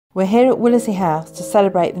We're here at Willersley House to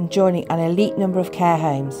celebrate them joining an elite number of care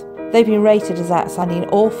homes. They've been rated as outstanding in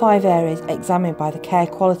all 5 areas examined by the Care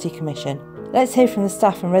Quality Commission. Let's hear from the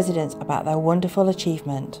staff and residents about their wonderful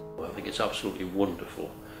achievement. I think it's absolutely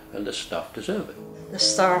wonderful and the staff deserve it. The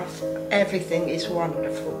staff, everything is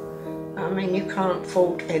wonderful. I mean, you can't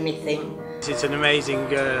fault anything. It's an amazing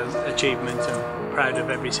achievement and I'm proud of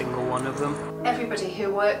every single one of them. Everybody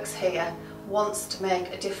who works here wants to make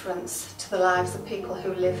a difference to the lives of people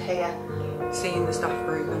who live here. Seeing the staff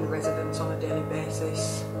group and the residents on a daily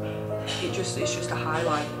basis, it's just a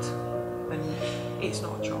highlight, and it's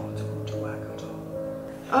not a chore to come to work at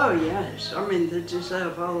all. Oh yes, I mean they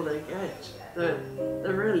deserve all they get.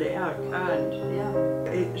 They really are kind.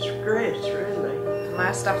 Yeah, it's great, really.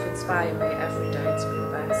 My staff inspire me every day to be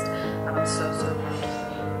the best, and I'm so proud of them.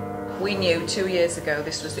 We knew 2 years ago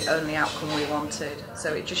this was the only outcome we wanted,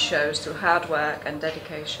 so it just shows through hard work and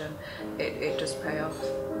dedication, it does pay off.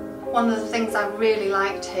 One of the things I really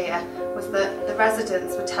liked here was that the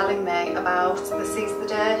residents were telling me about the Seize the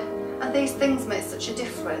Day, and these things make such a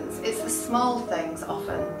difference. It's the small things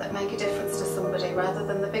often that make a difference to somebody rather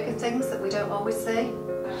than the bigger things that we don't always see.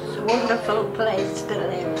 It's a wonderful place to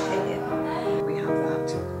live here. We have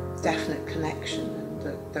that definite connection, and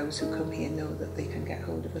that those who come here know that they can get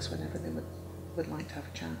hold of us whenever they would like to have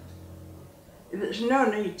a chat. There's no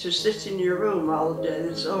need to sit in your room all day,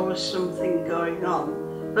 there's always something going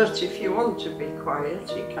on. But if you want to be quiet,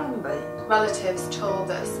 you can be. Relatives told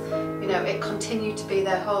us, you know, it continued to be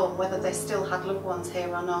their home whether they still had loved ones here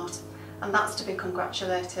or not, and that's to be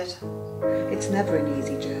congratulated. It's never an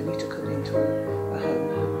easy journey to come into a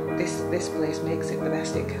home. This place makes it the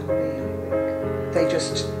best it can be, I think. They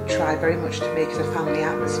just try very much to make it a family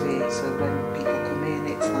atmosphere, so when people come in,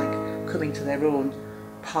 it's like coming to their own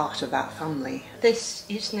part of that family. This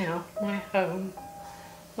is now my home.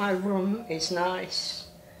 My room is nice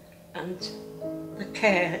and the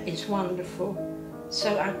care is wonderful.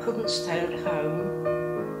 So I couldn't stay at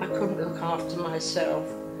home. I couldn't look after myself.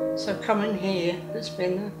 So coming here has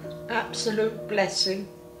been an absolute blessing.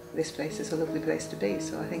 This place is a lovely place to be,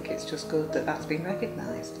 so I think it's just good that that's been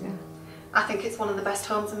recognised. Yeah. I think it's one of the best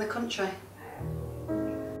homes in the country.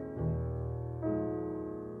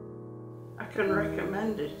 I can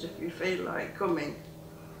recommend it if you feel like coming.